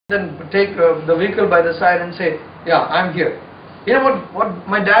then take the vehicle by the side and say, yeah, I'm here. You know what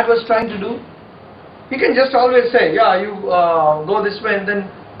my dad was trying to do? He can just always say, yeah, you go this way and then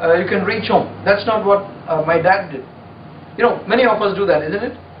you can reach home. That's not what my dad did. You know, many of us do that, isn't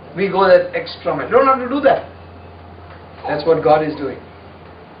it? We go that extra mile. You don't have to do that. That's what God is doing.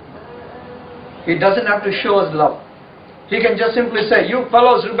 He doesn't have to show us love. He can just simply say, you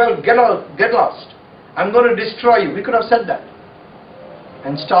fellows rebel, get lost. I'm going to destroy you. We could have said that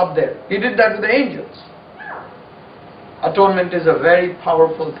and stopped there. He did that with the angels. Atonement is a very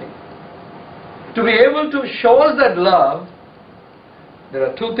powerful thing. To be able to show us that love, there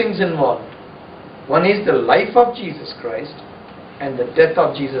are two things involved. One is the life of Jesus Christ and the death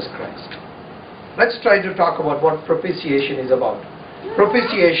of Jesus Christ. Let's try to talk about what propitiation is about.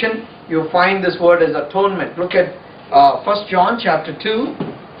 Propitiation, you find this word as atonement. Look at 1 John chapter 2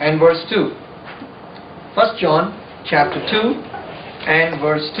 and verse 2. 1 John chapter 2 and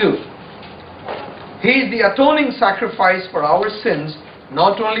verse 2. He is the atoning sacrifice for our sins,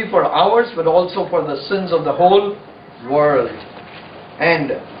 not only for ours but also for the sins of the whole world.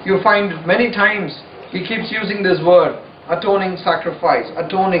 And you find many times he keeps using this word, atoning sacrifice,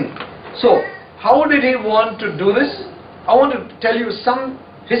 atoning. So, how did he want to do this? I want to tell you some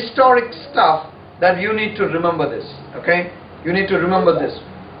historic stuff that you need to remember this. Okay? You need to remember this.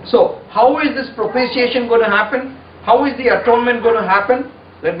 So, how is this propitiation going to happen? How is the atonement going to happen?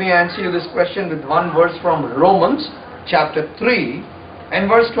 Let me answer you this question with one verse from Romans chapter 3 and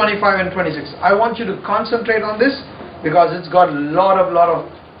verse 25 and 26. I want you to concentrate on this because it's got a lot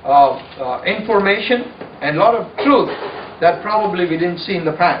of information and a lot of truth that probably we didn't see in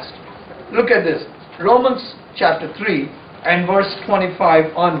the past. Look at this. Romans chapter 3 and verse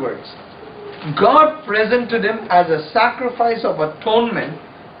 25 onwards. God presented him as a sacrifice of atonement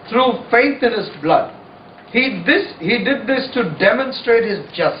through faith in his blood. He did this to demonstrate his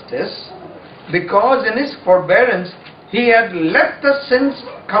justice, because in his forbearance he had left the sins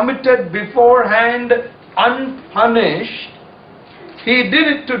committed beforehand unpunished. He did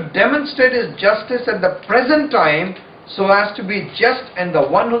it to demonstrate his justice at the present time, so as to be just and the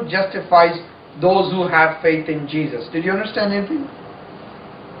one who justifies those who have faith in Jesus. Did you understand anything?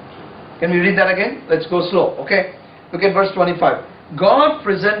 Can we read that again? Let's go slow, okay? Look at verse 25. God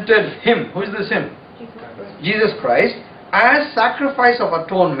presented him, who is this him? Jesus Christ, as sacrifice of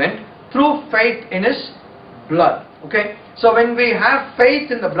atonement through faith in his blood. Okay? So when we have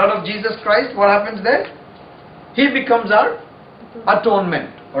faith in the blood of Jesus Christ, what happens there? He becomes our atonement.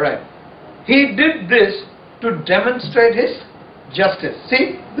 Alright. He did this to demonstrate his justice.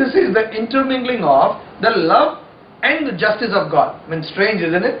 See, this is the intermingling of the love and the justice of God. I mean, strange,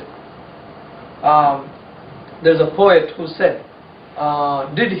 isn't it? There's a poet who said,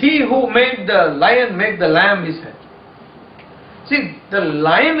 did he who made the lion make the lamb, he said. See, the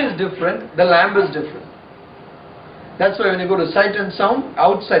lion is different, the lamb is different. That's why when you go to Sight and Sound,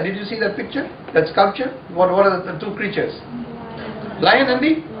 outside, did you see that picture? That sculpture? What are the two creatures? Lion and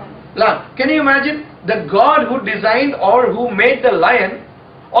the lamb. Can you imagine? The God who designed or who made the lion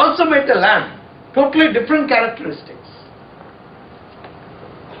also made the lamb. Totally different characteristics.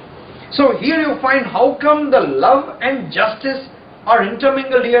 So here you find how come the love and justice are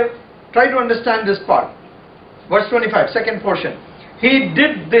intermingled here. Try to understand this part. Verse 25, second portion. He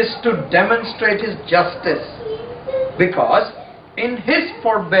did this to demonstrate his justice, because in his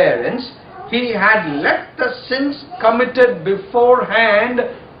forbearance he had left the sins committed beforehand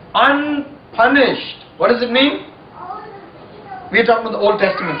unpunished. What does it mean? We are talking about the Old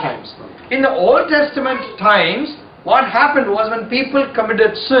Testament times. In the Old Testament times, what happened was when people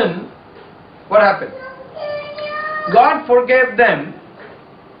committed sin, what happened? God forgave them.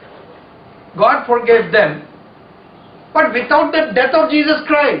 God forgave them, but without the death of Jesus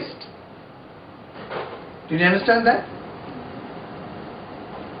Christ. Did you understand that?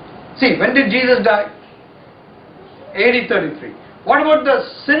 See, when did Jesus die? AD 33. What about the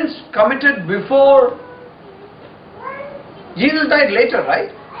sins committed before? Jesus died later,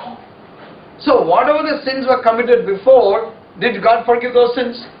 right? So whatever the sins were committed before, did God forgive those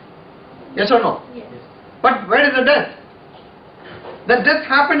sins? Yes or no? Yes. But where is the death? The death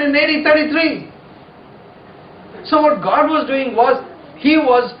happened in AD 33. So what God was doing was, he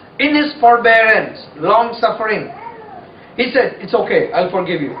was in his forbearance, long suffering. He said, it's okay, I'll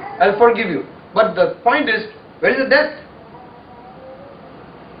forgive you. I'll forgive you. But the point is, where is the death?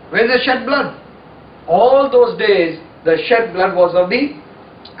 Where is the shed blood? All those days, the shed blood was of the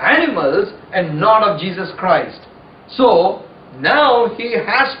animals and not of Jesus Christ. So, now he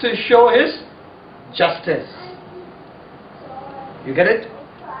has to show his justice. You get it?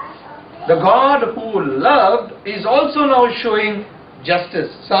 The God who loved is also now showing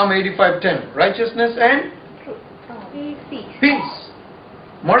justice. Psalm 85:10. Righteousness and peace.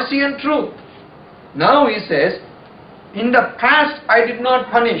 Mercy and truth. Now he says, in the past I did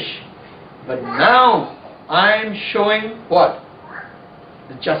not punish, but now I am showing what?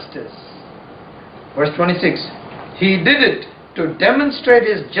 The justice. Verse 26. He did it to demonstrate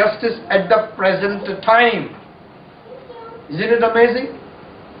his justice at the present time. Isn't it amazing?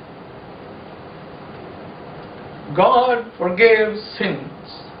 God forgave sins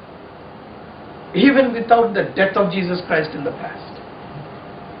even without the death of Jesus Christ in the past.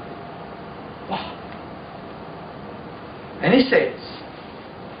 Wow. And he says,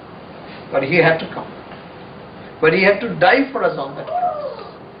 but he had to come. But he had to die for us on that cross.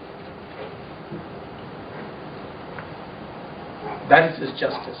 That is his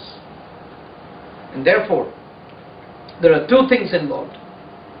justice. And therefore, there are two things involved.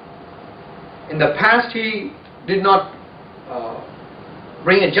 In the past, he did not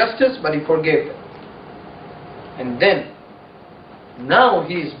bring a justice, but he forgave them. And then, now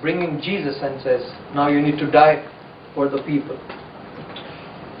he is bringing Jesus and says, now you need to die for the people.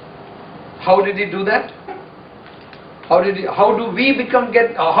 How did he do that? How do we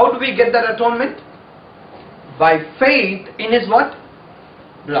get that atonement? By faith in his what?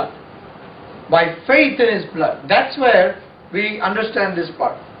 Blood. By faith in his blood. That's where we understand this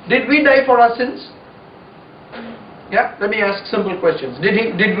part. Did we die for our sins? Yeah, let me ask simple questions. Did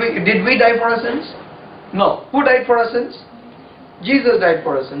we die for our sins? No. Who died for our sins? Jesus died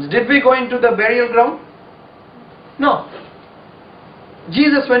for our sins. Did we go into the burial ground? No.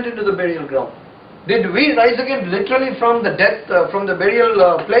 Jesus went into the burial ground. Did we rise again literally from the death, from the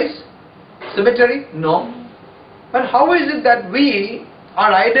burial place? Cemetery? No. But how is it that we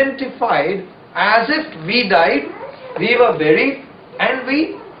are identified as if we died, we were buried, and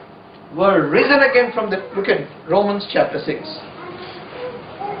we were risen again from the... Look at Romans chapter 6.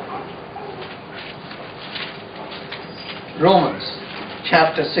 Romans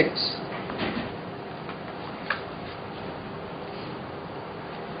chapter 6.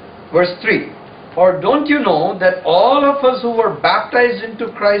 Verse 3. Or don't you know that all of us who were baptized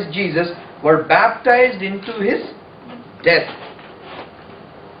into Christ Jesus were baptized into his death?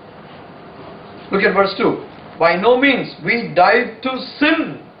 Look at verse 2. By no means we died to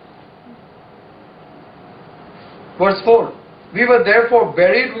sin. Verse 4. We were therefore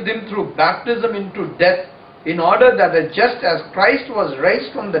buried with him through baptism into death, in order that just as Christ was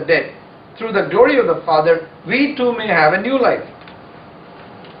raised from the dead through the glory of the Father, we too may have a new life.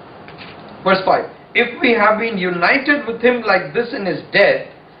 Verse 5. If we have been united with him like this in his death,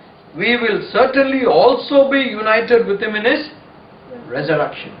 we will certainly also be united with him in his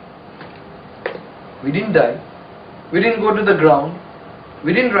resurrection. We didn't die. We didn't go to the ground.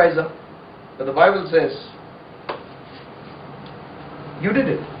 We didn't rise up. But the Bible says, you did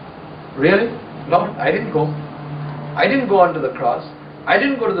it. Really? Lord, I didn't go. I didn't go onto the cross. I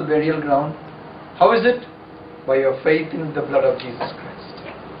didn't go to the burial ground. How is it? By your faith in the blood of Jesus Christ.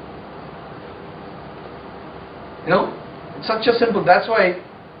 You know, it's such a simple, that's why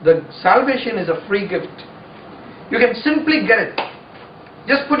the salvation is a free gift. You can simply get it.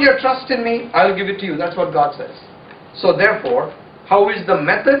 Just put your trust in me, I'll give it to you. That's what God says. So therefore, how is the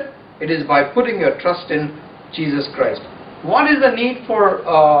method? It is by putting your trust in Jesus Christ. What is the need for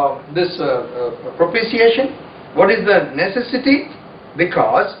this propitiation? What is the necessity?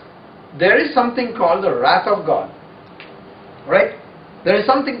 Because there is something called the wrath of God. Right? There is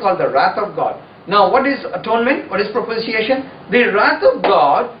something called the wrath of God. Now what is atonement? What is propitiation? The wrath of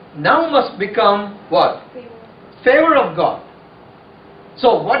God now must become what? Favor of God.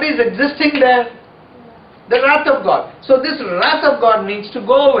 So what is existing there? The wrath of God. So this wrath of God needs to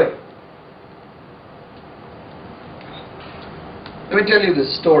go away. Let me tell you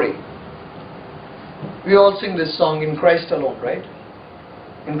this story. We all sing this song, In Christ Alone, right?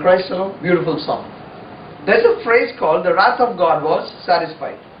 In Christ Alone, beautiful song. There's a phrase called, the wrath of God was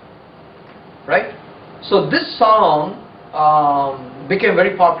satisfied. Right? So this song became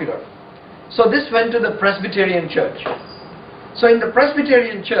very popular. So this went to the Presbyterian church. So in the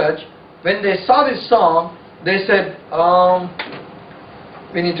Presbyterian church, when they saw this song, they said,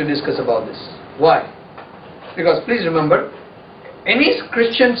 we need to discuss about this. Why? Because please remember, any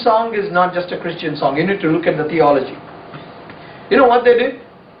Christian song is not just a Christian song. You need to look at the theology. You know what they did?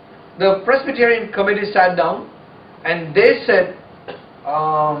 The Presbyterian committee sat down and they said,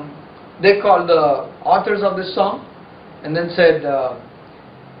 they called the authors of this song and then said,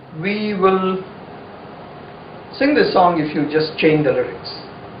 we will sing this song if you just change the lyrics.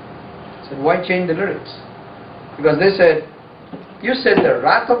 I said, why change the lyrics? Because they said, you said the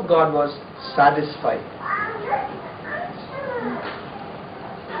wrath of God was satisfied.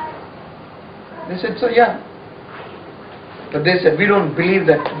 They said, so yeah. But they said, we don't believe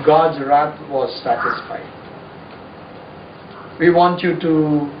that God's wrath was satisfied. We want you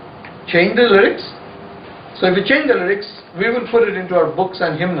to change the lyrics. So if you change the lyrics, we will put it into our books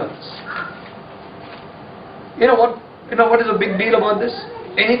and hymnals. You know what is the big deal about this?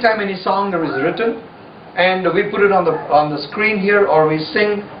 Anytime any song there is written, and we put it on the screen here, or we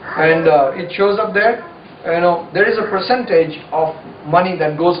sing, and it shows up there, there is a percentage of money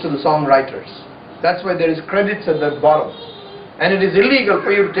that goes to the songwriters. That's why there is credits at the bottom. And it is illegal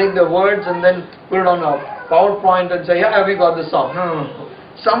for you to take the words and then put it on a PowerPoint and say, yeah, we got the song. No.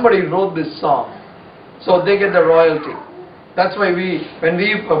 Somebody wrote this song. So they get the royalty. That's why when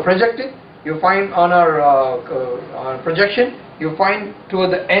we project it, you find on our projection, you find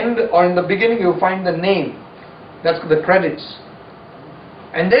toward the end or in the beginning, you find the name. That's the credits.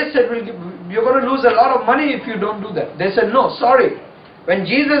 And they said, you're going to lose a lot of money if you don't do that. They said, no, sorry. When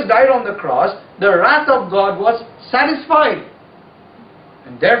Jesus died on the cross, the wrath of God was satisfied.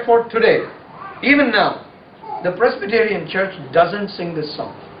 And therefore today, even now, the Presbyterian Church doesn't sing this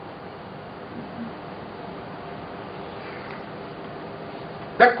song.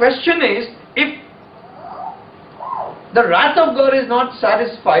 The question is, if the wrath of God is not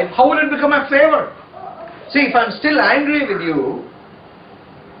satisfied, how will it become a favor? See, if I'm still angry with you,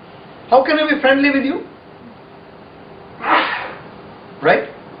 how can I be friendly with you? Right?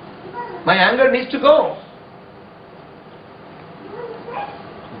 My anger needs to go.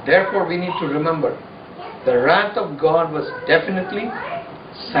 Therefore, we need to remember, the wrath of God was definitely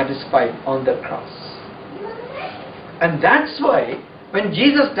satisfied on the cross. And that's why, when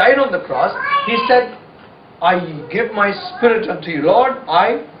Jesus died on the cross, He said, I give my spirit unto you. Lord,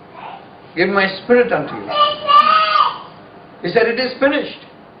 I give my spirit unto you. He said, it is finished.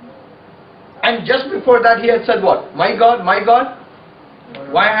 And just before that, He had said what? My God,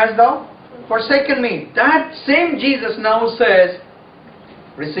 why hast thou forsaken me? That same Jesus now says,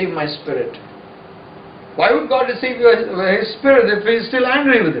 receive my spirit. Why would God receive His spirit if He is still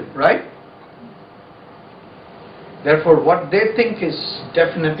angry with Him, right? Therefore, what they think is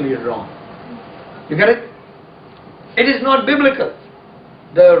definitely wrong. You get it? It is not biblical.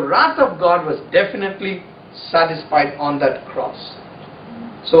 The wrath of God was definitely satisfied on that cross.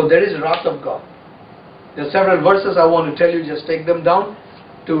 So there is wrath of God. There are several verses I want to tell you, just take them down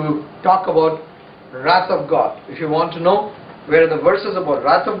to talk about wrath of God. If you want to know where are the verses about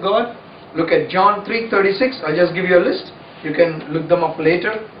wrath of God, look at John 3:36. I'll just give you a list. You can look them up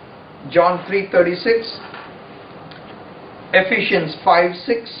later. John 3:36, Ephesians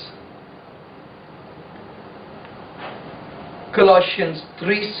 5:6, Colossians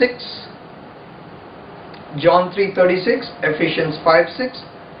 3:6, John 3:36, Ephesians 5:6,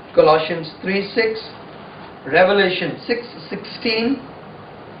 Colossians 3:6, Revelation 6:16,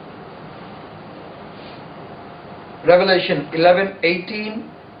 Revelation 11:18,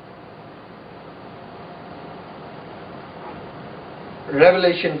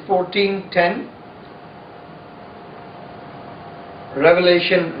 Revelation 14:10,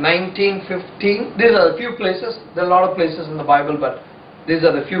 Revelation 19:15. These are the few places. There are a lot of places in the Bible, but these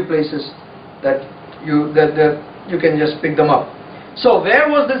are the few places that you can just pick them up. So where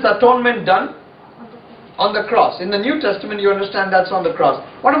was this atonement done? On the cross. In the New Testament, you understand that's on the cross.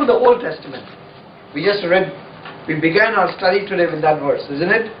 What about the Old Testament? We just read. We began our study today with that verse, isn't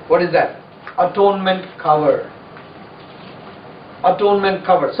it? What is that? Atonement cover. Atonement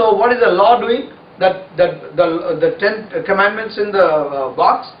cover. So what is the law doing? The 10 commandments in the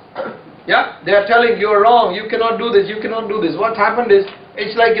box? Yeah? They are telling you are wrong, you cannot do this, you cannot do this. What happened is,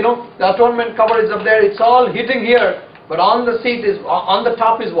 it's like, the atonement cover is up there, it's all hitting here, but on the seat is, on the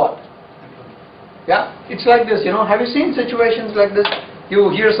top is what? Yeah? It's like this, Have you seen situations like this?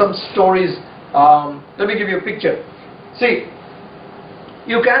 You hear some stories. Let me give you a picture. See,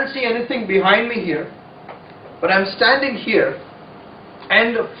 you can't see anything behind me here, but I'm standing here,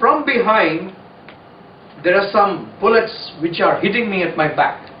 and from behind there are some bullets which are hitting me at my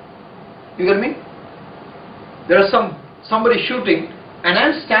back. You get me? There are somebody shooting, and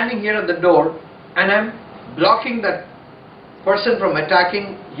I'm standing here at the door, and I'm blocking that person from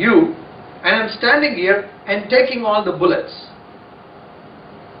attacking you, and I'm standing here and taking all the bullets.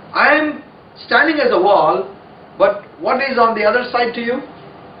 I am standing as a wall, but what is on the other side to you?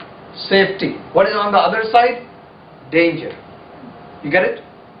 Safety. What is on the other side? Danger. You get it?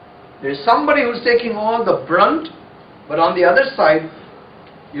 There is somebody who's taking all the brunt, but on the other side,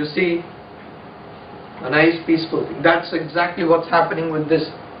 you see a nice peaceful thing. That's exactly what's happening with this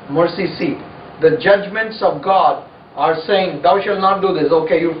mercy seat. The judgments of God are saying, thou shalt not do this.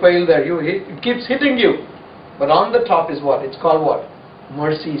 Okay, you fail there. It keeps hitting you. But on the top is what? It's called what?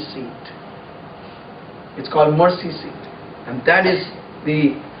 Mercy seat. It's called mercy seat. And that is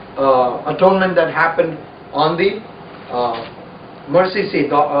the atonement that happened on the mercy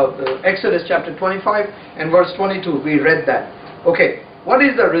seat. Exodus chapter 25 and verse 22, we read that. Okay, what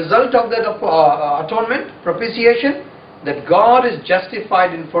is the result of that atonement? Propitiation? That God is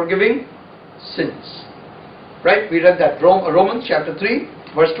justified in forgiving sins. Right? We read that. Romans chapter 3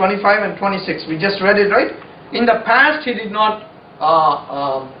 verse 25 and 26. We just read it, right? In the past He did not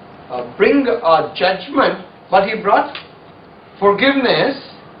bring judgment, but He brought forgiveness.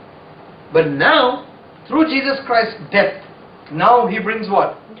 But now, through Jesus Christ's death, now He brings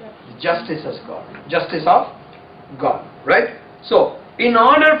what? Justice as God. Justice of God. Right? So, in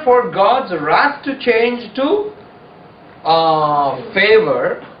order for God's wrath to change to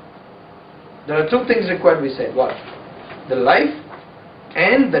favor, there are two things required, we said. What? The life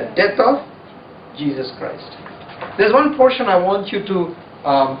and the death of Jesus Christ. There's one portion I want you to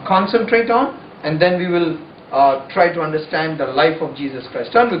concentrate on, and then we will try to understand the life of Jesus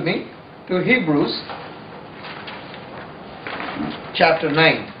Christ. Turn with me to Hebrews chapter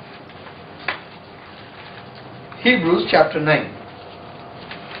 9. Hebrews chapter 9.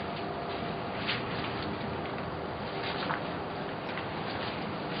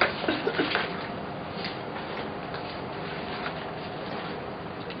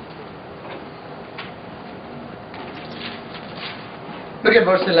 Look at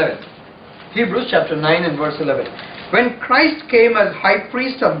verse 11. Hebrews chapter 9 and verse 11. When Christ came as high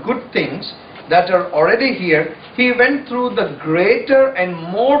priest of good things that are already here, He went through the greater and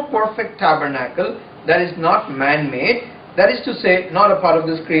more perfect tabernacle that is not man-made, that is to say, not a part of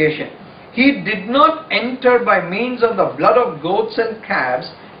this creation. He did not enter by means of the blood of goats and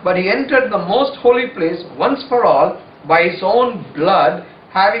calves, but He entered the most holy place once for all by His own blood,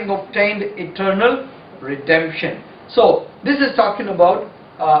 having obtained eternal redemption. So, this is talking about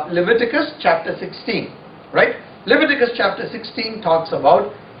Leviticus chapter 16, right? Leviticus chapter 16 talks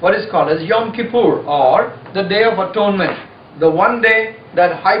about what is called as Yom Kippur, or the Day of Atonement, the one day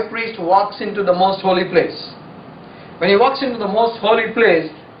that high priest walks into the most holy place. When he walks into the most holy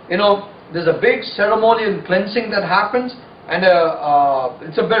place, there's a big ceremonial cleansing that happens, and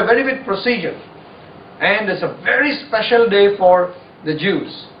it's a very big procedure, and it's a very special day for the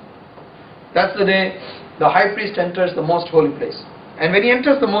Jews. That's the day the high priest enters the most holy place. And when he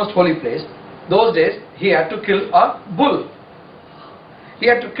enters the most holy place, those days he had to kill a bull. He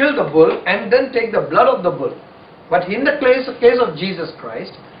had to kill the bull and then take the blood of the bull. But in the case of Jesus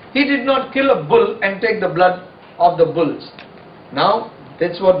Christ, He did not kill a bull and take the blood of the bulls. Now,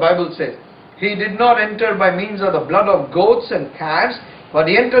 that's what Bible says. He did not enter by means of the blood of goats and calves, but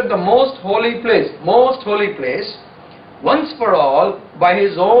He entered the most holy place, once for all, by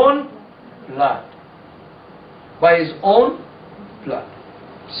His own blood. By His own blood.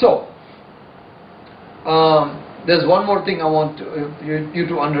 So, there's one more thing I want you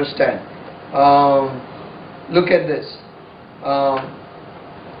to understand. Look at this.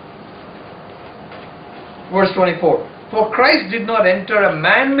 Verse 24. For Christ did not enter a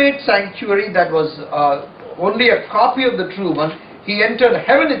man-made sanctuary that was only a copy of the true one. He entered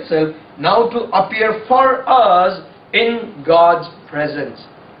heaven itself, now to appear for us in God's presence.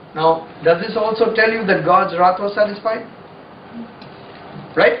 Now, does this also tell you that God's wrath was satisfied?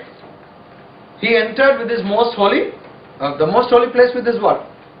 Right? He entered with His most holy, the most holy place with His what?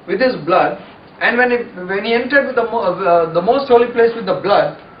 With His blood. And when He entered with the most holy place with the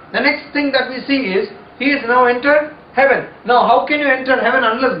blood, the next thing that we see is He has now entered heaven. Now, how can you enter heaven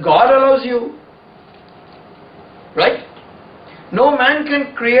unless God allows you? Right? No man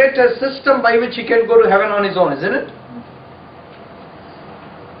can create a system by which he can go to heaven on his own, isn't it?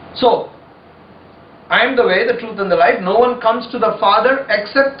 So, I am the way, the truth and the life. No one comes to the Father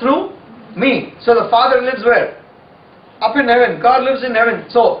except through me. So the Father lives where? Up in heaven. God lives in heaven.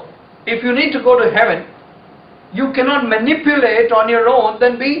 So, if you need to go to heaven, you cannot manipulate on your own,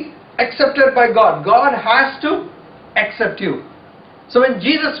 then be accepted by God. God has to accept you. So when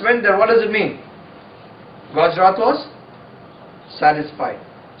Jesus went there, what does it mean? God's wrath was satisfied.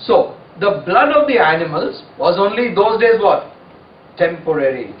 So, the blood of the animals was only those days what?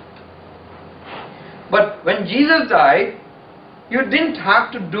 Temporary. But when Jesus died, you didn't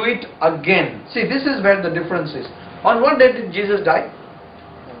have to do it again. See, this is where the difference is. On what day did Jesus die?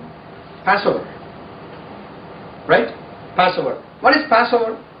 Passover. Right? Passover. What is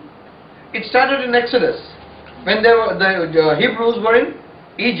Passover? It started in Exodus. When the Hebrews were in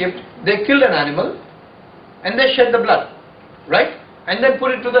Egypt, they killed an animal and they shed the blood. Right? And then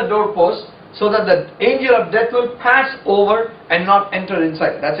put it to the doorpost so that the angel of death will pass over and not enter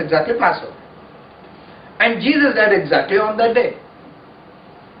inside. That's exactly Passover. And Jesus died exactly on that day.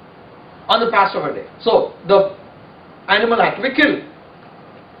 on the Passover day. So the animal had to be killed.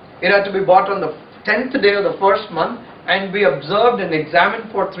 It had to be bought on the 10th day of the first month and be observed and examined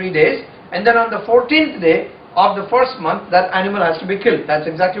for 3 days, and then on the 14th day of the first month that animal has to be killed. That's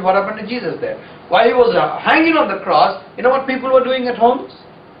exactly what happened to Jesus there. While he was hanging on the cross, you know what people were doing at homes?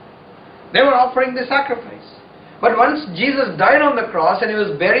 They were offering the sacrifice. But once Jesus died on the cross and he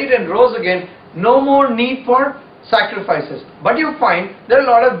was buried and rose again, no more need for sacrifices. But you find there are a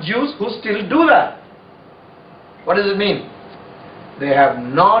lot of Jews who still do that. What does it mean? They have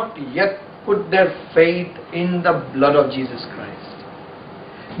not yet put their faith in the blood of Jesus Christ.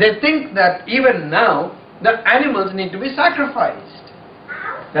 They think that even now the animals need to be sacrificed.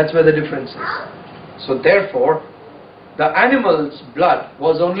 That's where the difference is. So therefore, the animal's blood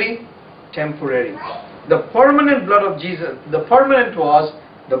was only temporary. The permanent blood of Jesus, the permanent was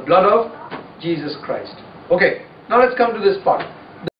the blood of Jesus Christ. Okay, now let's come to this part.